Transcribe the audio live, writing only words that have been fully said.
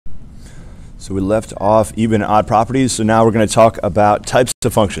So we left off even and odd properties, so now we're going to talk about types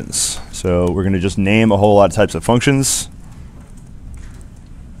of functions. So we're going to just name a whole lot of types of functions.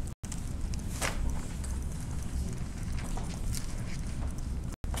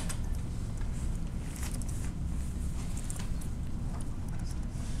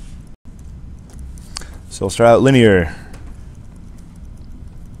 So we'll start out linear.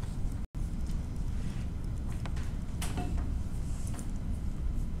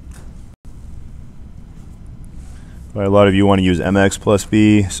 A lot of you want to use mx plus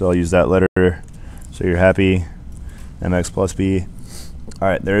b, so I'll use that letter so you're happy. Mx plus b. All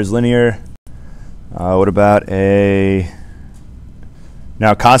right, there's linear. What about a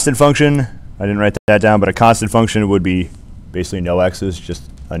constant function? I didn't write that down, but a constant function would be basically no x's, just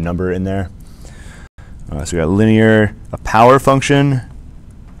a number in there. So we got linear, a power function.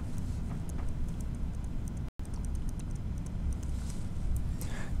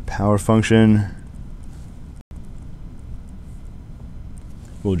 Power function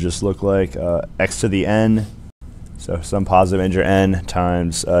will just look like x to the n, so some positive integer n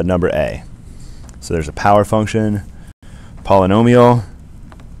times number a. So there's a power function. Polynomial.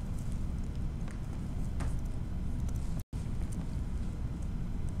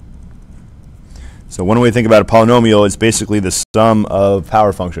 So one way to think about a polynomial is basically the sum of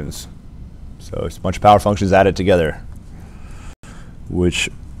power functions. So it's a bunch of power functions added together, which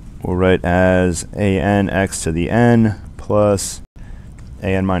we'll write as an x to the n plus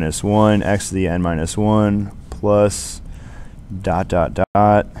an minus 1 x to the n minus 1 plus dot dot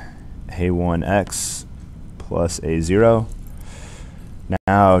dot a1x plus a0.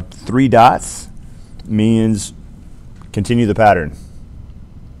 Now 3 dots means continue the pattern.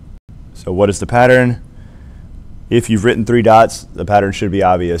 So what is the pattern? If you've written 3 dots, the pattern should be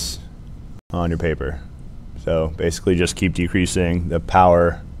obvious on your paper. So basically just keep decreasing the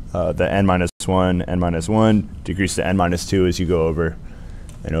power, the n minus 1, n minus 1, decrease to n minus 2 as you go over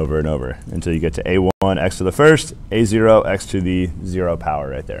and over and over until you get to a1 x to the first, a0 x to the 0 power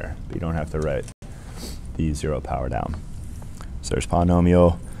right there. But you don't have to write the 0 power down. So there's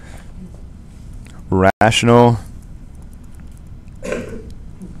polynomial. Rational.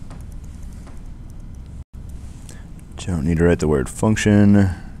 Don't need to write the word function.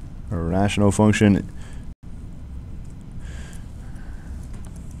 A rational function.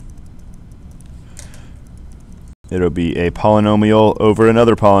 It'll be a polynomial over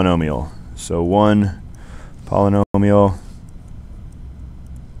another polynomial. So one polynomial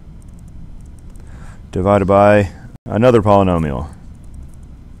divided by another polynomial.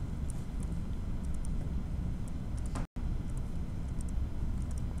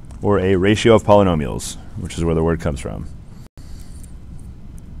 Or a ratio of polynomials, which is where the word comes from.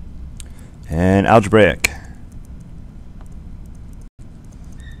 And algebraic.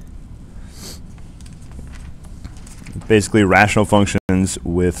 Basically rational functions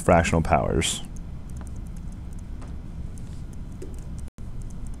with fractional powers.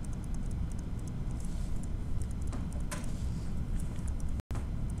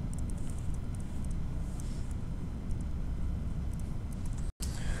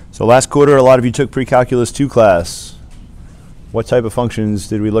 So last quarter, a lot of you took pre-calculus 2 class. What type of functions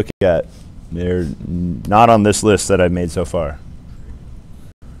did we look at? They're not on this list that I've made so far.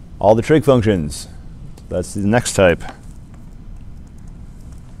 All the trig functions. That's the next type.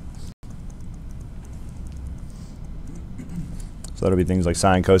 So that'll be things like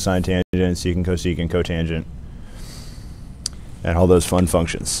sine, cosine, tangent, secant, cosecant, cotangent, and all those fun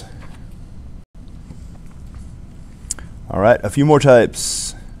functions. All right, a few more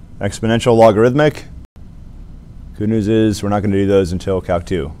types. Exponential, logarithmic. Good news is we're not going to do those until Calc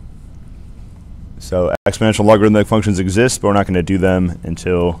 2. So exponential logarithmic functions exist, but we're not going to do them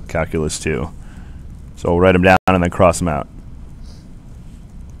until Calculus 2. So we'll write them down and then cross them out.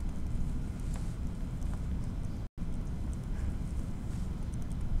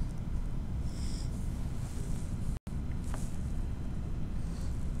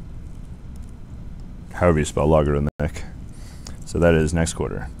 However you spell logarithmic. So that is next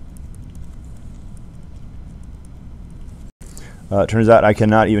quarter. It turns out I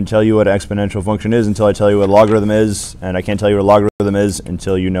cannot even tell you what an exponential function is until I tell you what a logarithm is, and I can't tell you what a logarithm is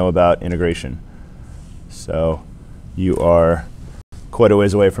until you know about integration. So you are quite a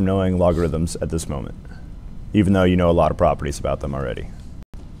ways away from knowing logarithms at this moment, even though you know a lot of properties about them already.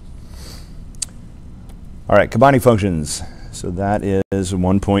 All right, combining functions. So that is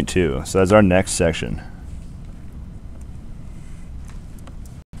 1.2. So that's our next section.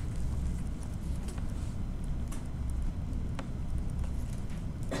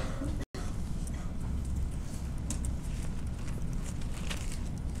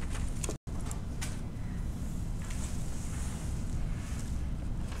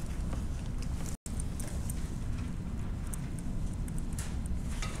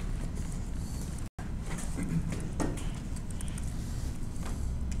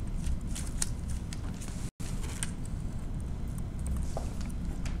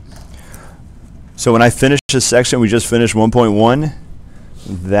 So when I finish this section, we just finished 1.1.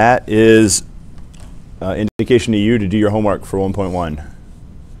 That is indication to you to do your homework for 1.1.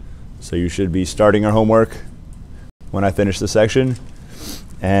 So you should be starting your homework when I finish the section.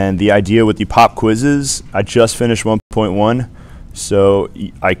 And the idea with the pop quizzes, I just finished 1.1. So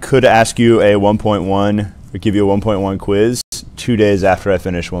I could ask you a 1.1 or give you a 1.1 quiz 2 days after I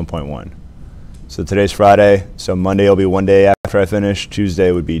finish 1.1. So today's Friday, so Monday will be 1 day after I finish,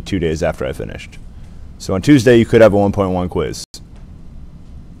 Tuesday would be 2 days after I finished. So on Tuesday you could have a 1.1 quiz.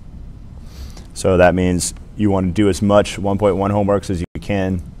 So that means you want to do as much 1.1 homeworks as you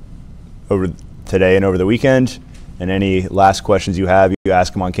can over today and over the weekend, and any last questions you have, you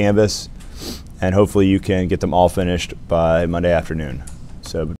ask them on Canvas, and hopefully you can get them all finished by Monday afternoon.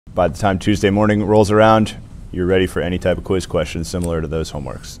 So by the time Tuesday morning rolls around, you're ready for any type of quiz questions similar to those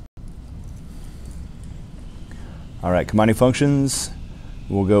homeworks. All right, combining functions.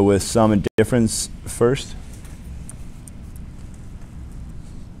 We'll go with sum and difference first.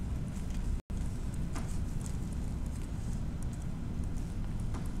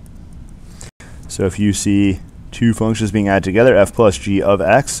 So if you see two functions being added together, f plus g of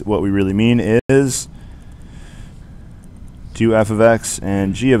x, what we really mean is do f of x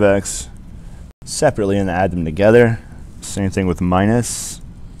and g of x separately and add them together. Same thing with minus.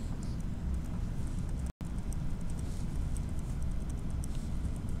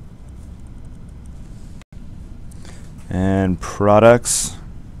 And products.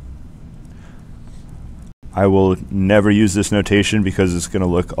 I will never use this notation because it's going to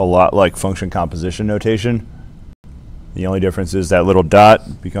look a lot like function composition notation. The only difference is that little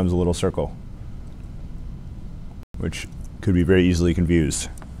dot becomes a little circle, which could be very easily confused.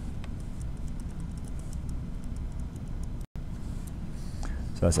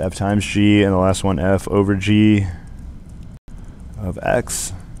 So that's f times g, and the last one f over g of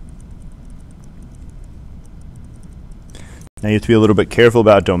x. Now you have to be a little bit careful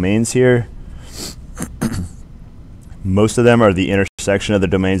about domains here. Most of them are the intersection of the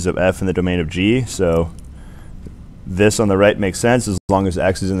domains of f and the domain of g. So this on the right makes sense as long as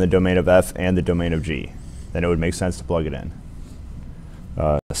x is in the domain of f and the domain of g. Then it would make sense to plug it in.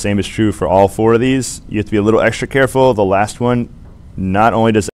 Same is true for all four of these. You have to be a little extra careful. The last one, not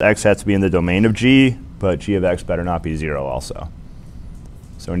only does x have to be in the domain of g, but g of x better not be 0 also.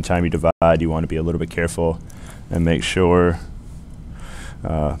 So anytime you divide, you want to be a little bit careful and make sure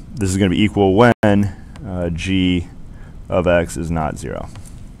this is going to be equal when g of x is not 0.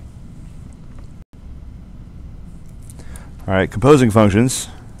 All right, composing functions.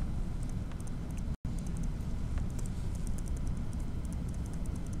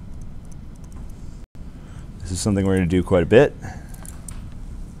 This is something we're going to do quite a bit.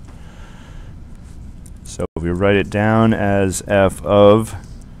 So if we write it down as f of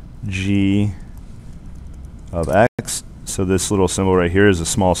g of x, so this little symbol right here is a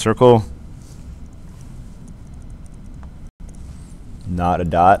small circle, not a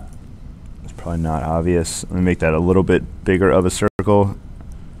dot. It's probably not obvious. Let me make that a little bit bigger of a circle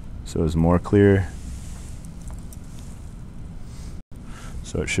so it's more clear.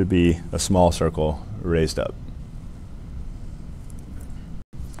 So it should be a small circle raised up.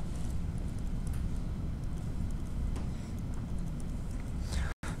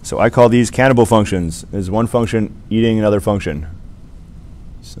 So I call these cannibal functions. Is one function eating another function.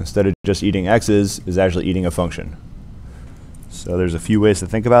 So instead of just eating x's, is actually eating a function. So there's a few ways to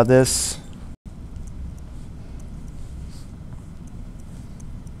think about this.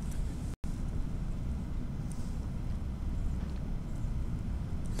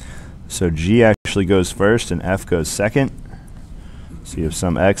 So g actually goes first and f goes second. So you have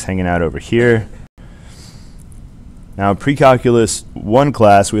some x hanging out over here. Now in pre-calculus 1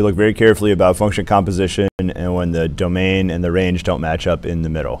 class, we look very carefully about function composition and when the domain and the range don't match up in the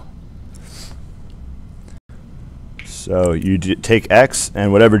middle. So you take x,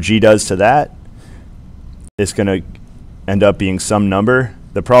 and whatever g does to that, it's going to end up being some number.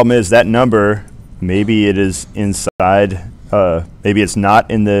 The problem is that number, maybe it is inside, maybe it's not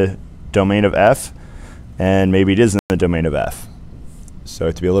in the domain of f, and maybe it is in the domain of f. So you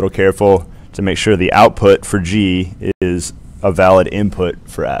have to be a little careful to make sure the output for g is a valid input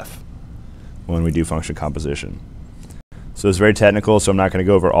for f when we do function composition. So it's very technical, so I'm not going to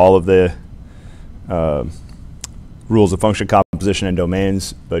go over all of the rules of function composition and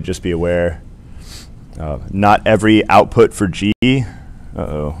domains, but just be aware not every output for g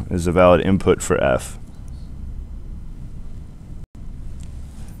is a valid input for f.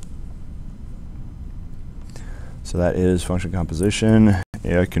 So that is function composition.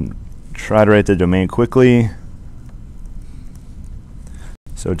 Yeah, I can try to write the domain quickly.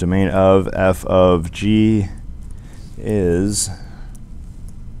 So domain of f of g is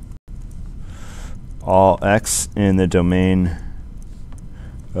all x in the domain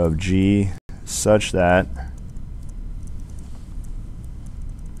of g such that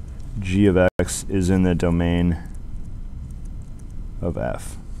g of x is in the domain of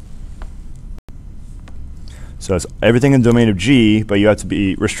f. So it's everything in the domain of g, but you have to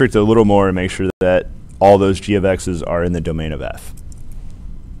be restricted a little more and make sure that all those g of x's are in the domain of f.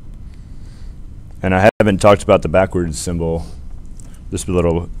 And I haven't talked about the backwards symbol, this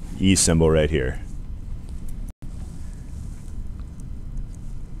little e symbol right here.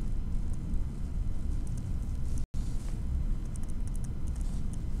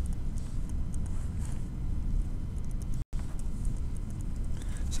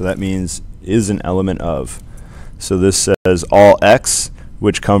 So that means is an element of. So this says all x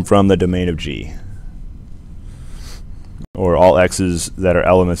which come from the domain of g, or all x's that are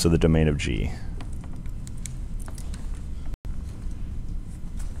elements of the domain of g.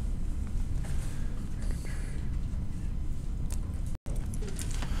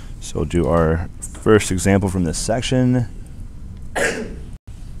 So we'll do our first example from this section. So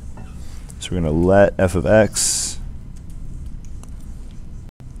we're going to let f of x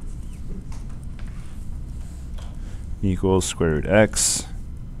equals square root x,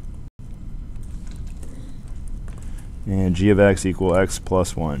 and g of x equal x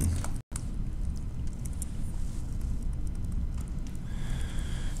plus 1.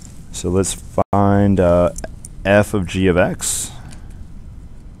 So let's find f of g of x.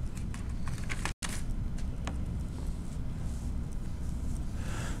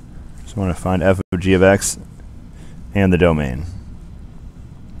 So I want to find f of g of x and the domain.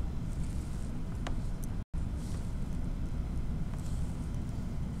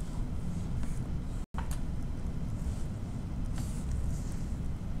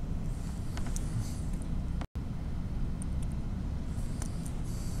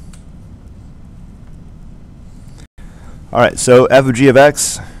 All right, so f of g of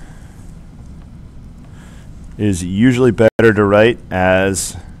x is usually better to write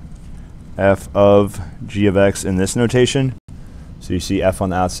as f of g of x in this notation. So you see f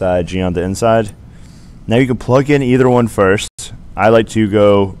on the outside, g on the inside. Now you can plug in either one first. I like to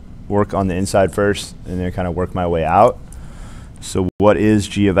go work on the inside first and then kind of work my way out. So what is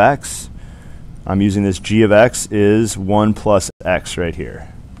g of x? I'm using this g of x is 1 plus x right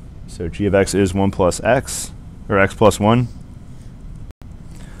here. So g of x is 1 plus x, or x plus 1.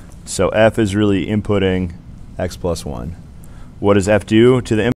 So f is really inputting x plus 1. What does f do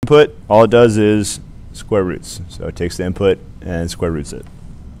to the input? All it does is square roots. So it takes the input and square roots it.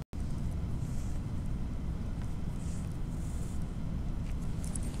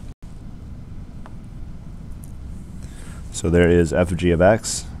 So there is f of g of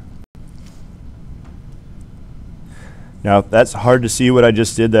x. Now, if that's hard to see what I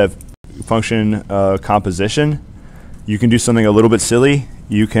just did, that function composition, you can do something a little bit silly.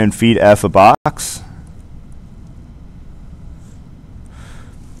 You can feed f a box.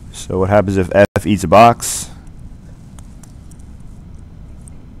 So what happens if f eats a box?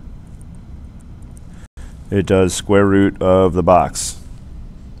 It does square root of the box.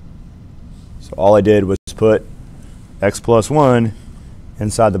 So all I did was put x plus 1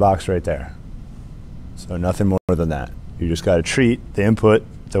 inside the box right there. So nothing more than that. You just got to treat the input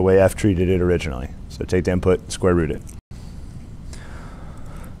the way f treated it originally. So take the input, square root it.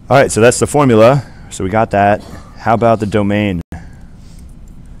 All right, so that's the formula. So we got that. How about the domain?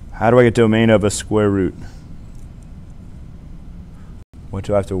 How do I get domain of a square root? What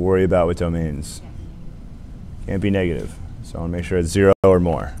do I have to worry about with domains? Can't be negative. So I want to make sure it's 0 or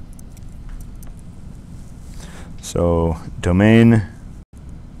more. So domain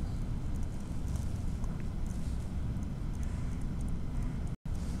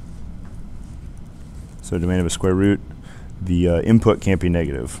of a square root, the input can't be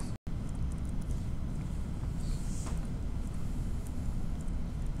negative.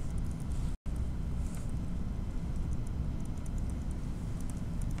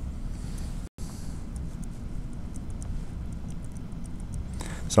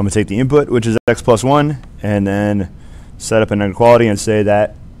 So I'm going to take the input, which is x plus 1, and then set up an inequality and say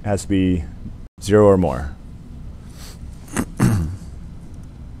that has to be 0 or more.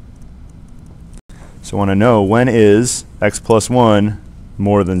 So I want to know when is x plus 1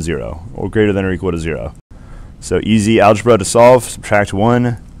 more than 0, or greater than or equal to 0. So easy algebra to solve. Subtract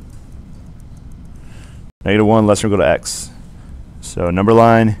 1. Negative 1 less than or equal to x. So number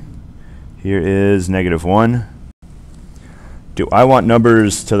line here is negative 1. Do I want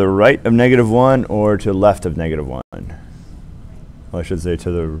numbers to the right of negative 1 or to the left of negative 1? Well, I should say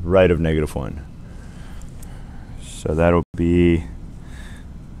to the right of -1. So that'll be,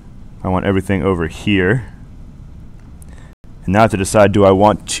 I want everything over here. And now I have to decide, do I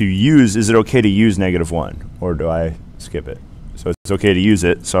want to use, is it okay to use -1, or do I skip it? So it's okay to use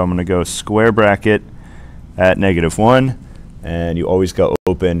it, so I'm going to go square bracket at -1, and you always go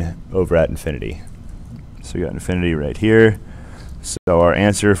open over at infinity. So we got infinity right here. So our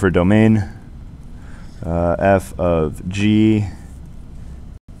answer for domain f of g,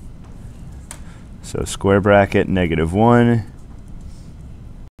 so square bracket -1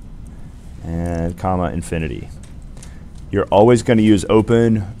 and comma infinity. You're always going to use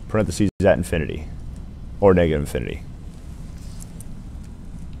open parentheses at infinity or negative infinity.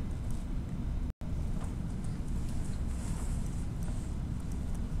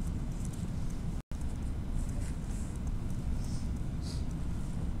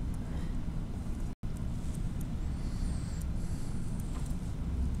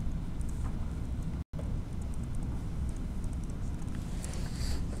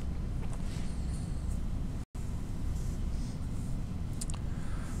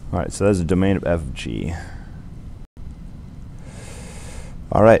 All right, so that's a domain of f of g.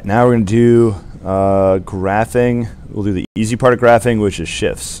 All right, now we're going to do graphing. We'll do the easy part of graphing, which is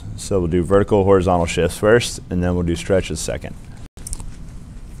shifts. So we'll do vertical, horizontal shifts first, and then we'll do stretches second.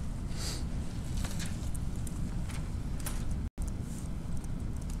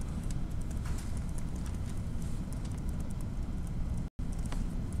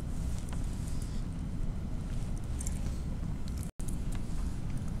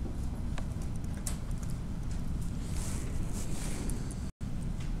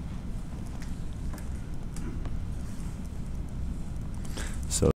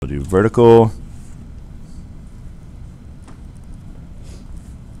 So we'll do vertical,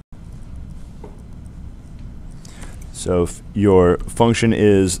 so if your function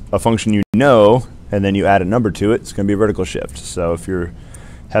is a function you know, and then you add a number to it, it's going to be a vertical shift. So if you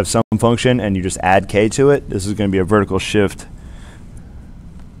have some function and you just add k to it, this is going to be a vertical shift.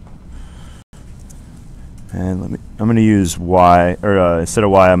 And I'm going to use y, or instead of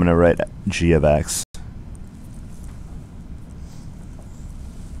y, I'm going to write g of x.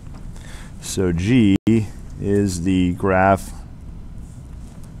 So g is the graph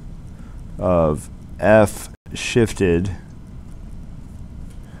of f shifted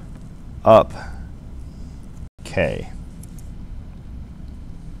up k.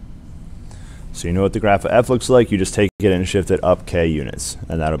 So you know what the graph of f looks like. You just take it and shift it up k units,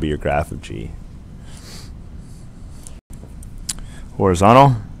 and that'll be your graph of g.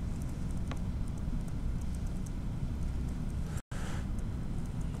 Horizontal.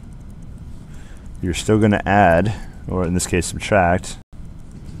 You're still going to add, or in this case subtract.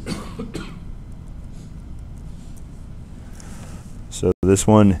 So this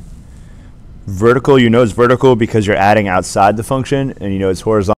one, vertical, you know it's vertical because you're adding outside the function, and you know it's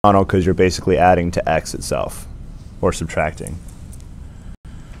horizontal because you're basically adding to x itself, or subtracting.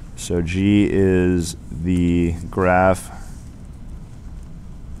 So g is the graph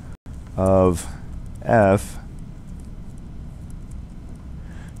of f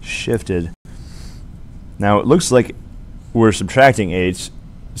shifted. Now it looks like we're subtracting h,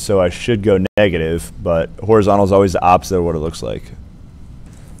 so I should go negative, but horizontal is always the opposite of what it looks like.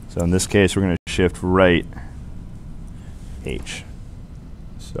 So in this case, we're going to shift right h.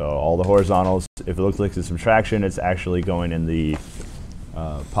 So all the horizontals, if it looks like it's a subtraction, it's actually going in the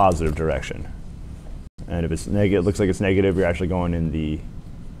positive direction. And if it's negative, it looks like it's negative, you're actually going in the,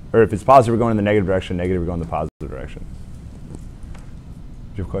 or if it's positive, we're going in the negative direction, negative, we're going in the positive direction. Do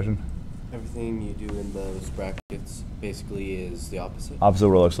you have a question? Everything you do in those brackets basically is the opposite? Opposite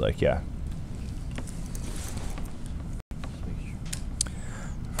of what it looks like, yeah.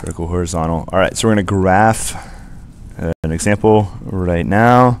 Vertical, horizontal. All right, so we're going to graph an example right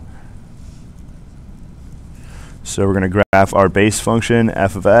now. So we're going to graph our base function,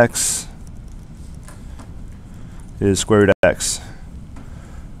 f of x is square root of x.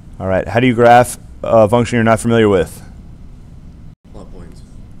 All right, how do you graph a function you're not familiar with?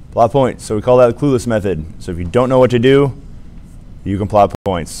 Plot points. So we call that the clueless method. So if you don't know what to do, you can plot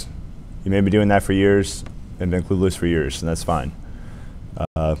points. You may be doing that for years and been clueless for years, and that's fine.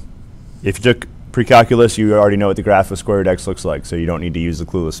 If you took pre-calculus, you already know what the graph of square root x looks like, so you don't need to use the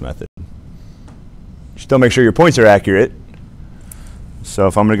clueless method. Still make sure your points are accurate. So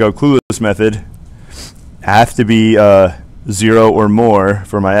if I'm going to go clueless method, I have to be 0 or more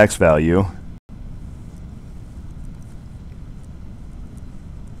for my x value.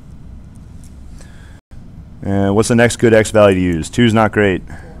 And what's the next good x value to use? 2 is not great.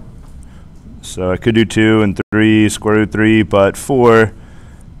 So I could do 2 and 3, square root 3, but 4,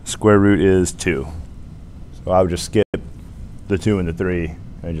 square root is 2. So I would just skip the 2 and the 3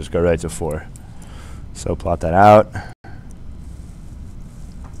 and just go right to 4. So plot that out.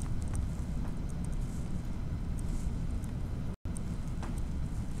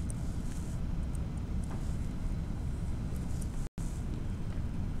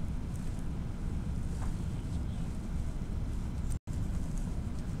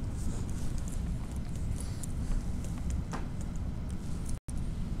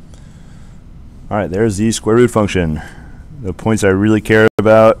 All right, there's the square root function. The points I really care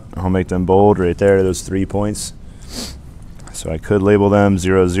about, I'll make them bold right there, those 3 points. So I could label them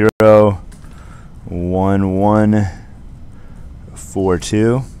 0, 0, 1, 1, 4,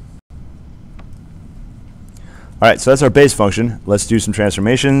 2. All right, so that's our base function. Let's do some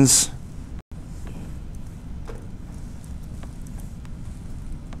transformations.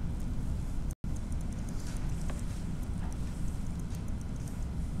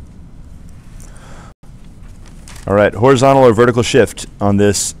 All right, horizontal or vertical shift on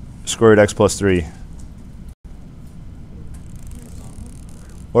this square root x plus 3?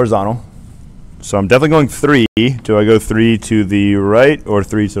 Horizontal. So I'm definitely going 3. Do I go 3 to the right or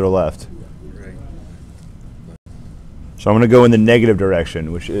 3 to the left? Right. So I'm going to go in the negative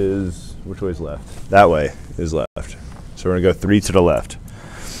direction, which way is left? That way is left. So we're going to go 3 to the left.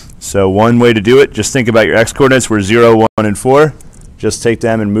 So one way to do it, just think about your x coordinates were 0, 1, and 4. Just take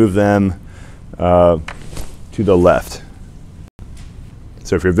them and move them to the left.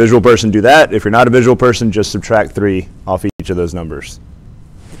 So if you're a visual person, do that. If you're not a visual person, just subtract 3 off each of those numbers.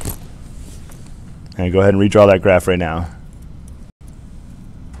 And go ahead and redraw that graph right now.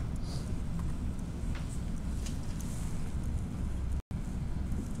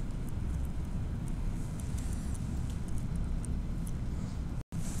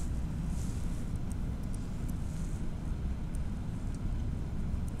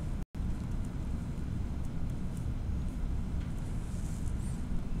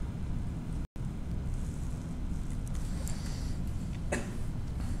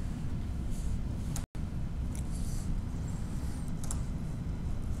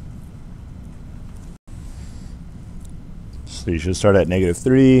 So you should start at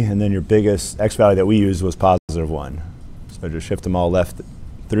 -3, and then your biggest x value that we used was +1. So just shift them all left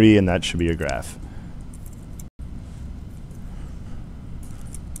 3, and that should be your graph.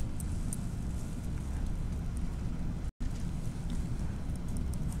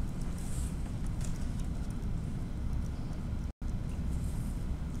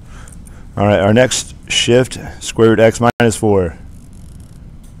 All right, our next shift, square root x minus 4.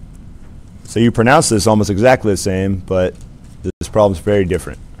 So you pronounce this almost exactly the same, but this problem is very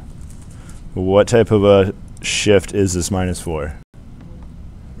different. What type of a shift is this minus 4?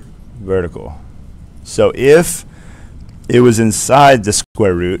 Vertical. So if it was inside the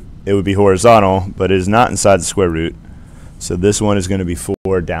square root, it would be horizontal, but it is not inside the square root. So this one is going to be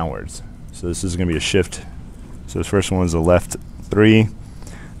 4 downwards. So this is going to be a shift. So this first one is a left 3.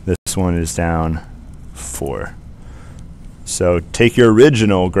 This one is down 4. So take your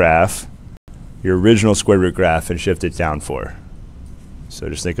original graph, your original square root graph, and shift it down 4. So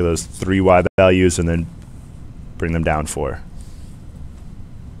just think of those 3 y values and then bring them down 4.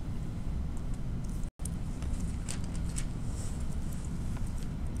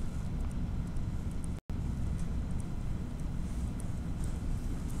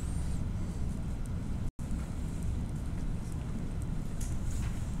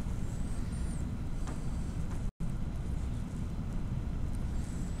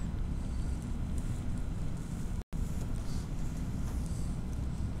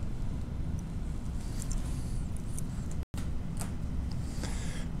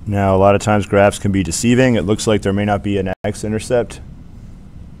 Now, a lot of times graphs can be deceiving. It looks like there may not be an x-intercept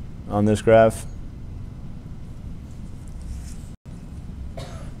on this graph.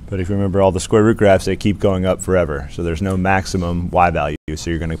 But if you remember all the square root graphs, they keep going up forever. So there's no maximum y value. So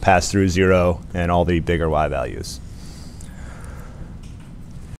you're going to pass through 0 and all the bigger y values.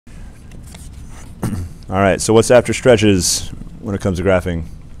 All right, so what's after stretches when it comes to graphing?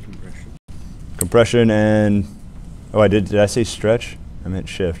 Compression. Compression and, oh, did I say stretch? I meant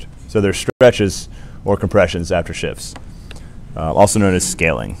shift. So there's stretches or compressions after shifts, also known as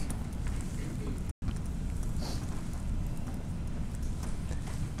scaling.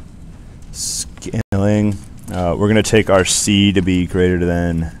 Scaling, we're going to take our c to be greater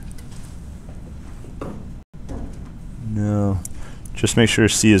than, no, just make sure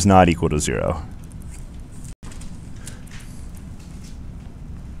c is not equal to 0.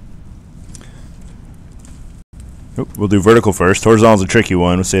 We'll do vertical first. Horizontal is a tricky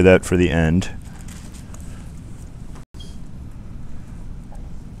one. We'll save that for the end.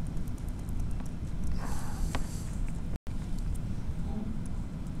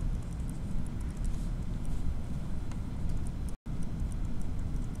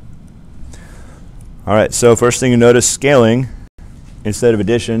 All right, so first thing you notice, scaling, instead of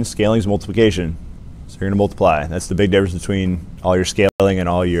addition, scaling is multiplication. So you're going to multiply. That's the big difference between all your scaling and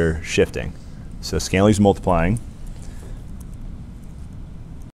all your shifting. So scaling is multiplying.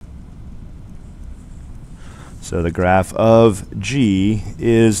 So the graph of G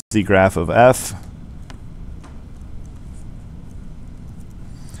is the graph of F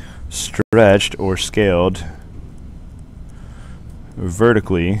stretched or scaled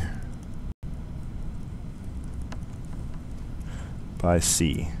vertically by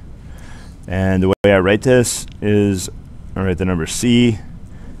C. And the way I write this is I write the number C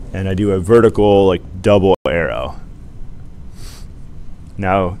and I do a vertical like double arrow.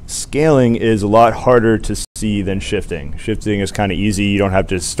 Now scaling is a lot harder to see than shifting. Shifting is kind of easy. You don't have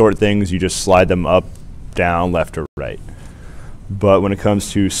to distort things. You just slide them up, down, left, or right. But when it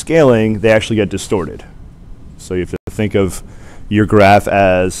comes to scaling, they actually get distorted. So you have to think of your graph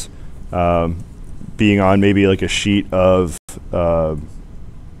as being on maybe like a sheet of I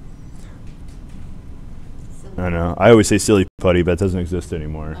don't know. I always say silly putty, but it doesn't exist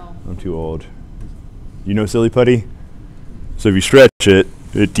anymore. Oh. I'm too old. You know silly putty? So if you stretch it,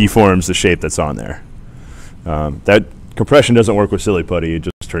 it deforms the shape that's on there. That compression doesn't work with silly putty. It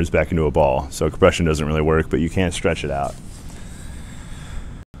just turns back into a ball. So compression doesn't really work, but you can't stretch it out.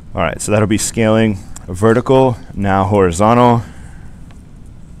 All right, so that'll be scaling vertical, now horizontal.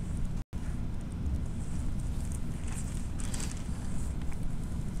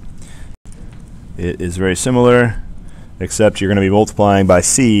 It is very similar, except you're going to be multiplying by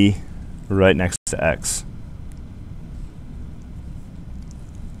C right next to X.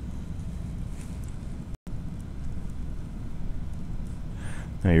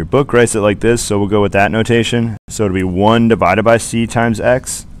 Now your book writes it like this, so we'll go with that notation. So it'll be 1 divided by C times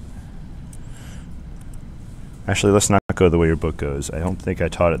X. Actually, let's not go the way your book goes. I don't think I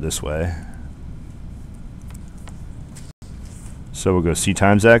taught it this way. So we'll go C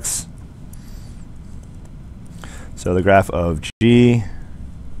times X. So the graph of G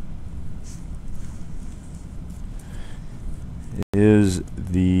is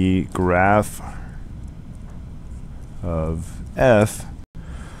the graph of F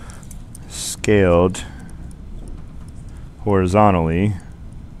scaled horizontally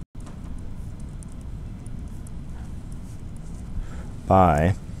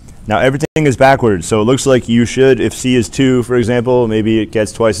by. Now everything is backwards, so it looks like you should, if C is 2, for example, maybe it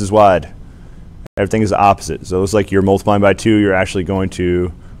gets twice as wide. Everything is opposite. So it looks like you're multiplying by 2, you're actually going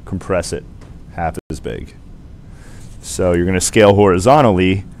to compress it half as big. So you're going to scale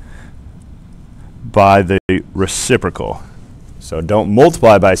horizontally by the reciprocal. So don't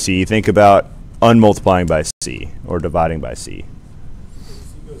multiply by C, think about unmultiplying by C or dividing by C. If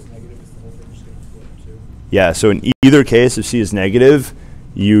C goes negative, is the whole thing just going to flip too? Yeah, so in either case, if C is negative,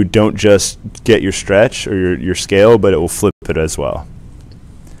 you don't just get your stretch or your scale, but it will flip it as well.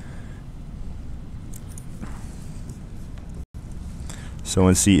 So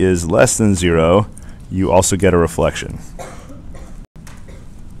when C is less than 0, you also get a reflection.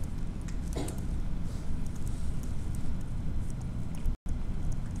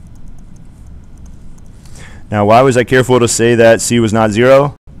 Now, why was I careful to say that C was not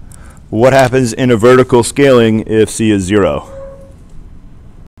 0? What happens in a vertical scaling if C is 0?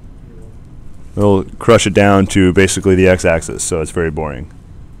 It'll crush it down to basically the x-axis, so it's very boring.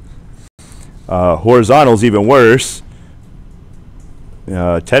 Horizontal is even worse.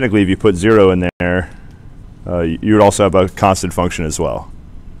 Technically, if you put 0 in there, you would also have a constant function as well.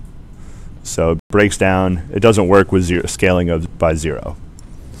 So it breaks down. It doesn't work with scaling by 0.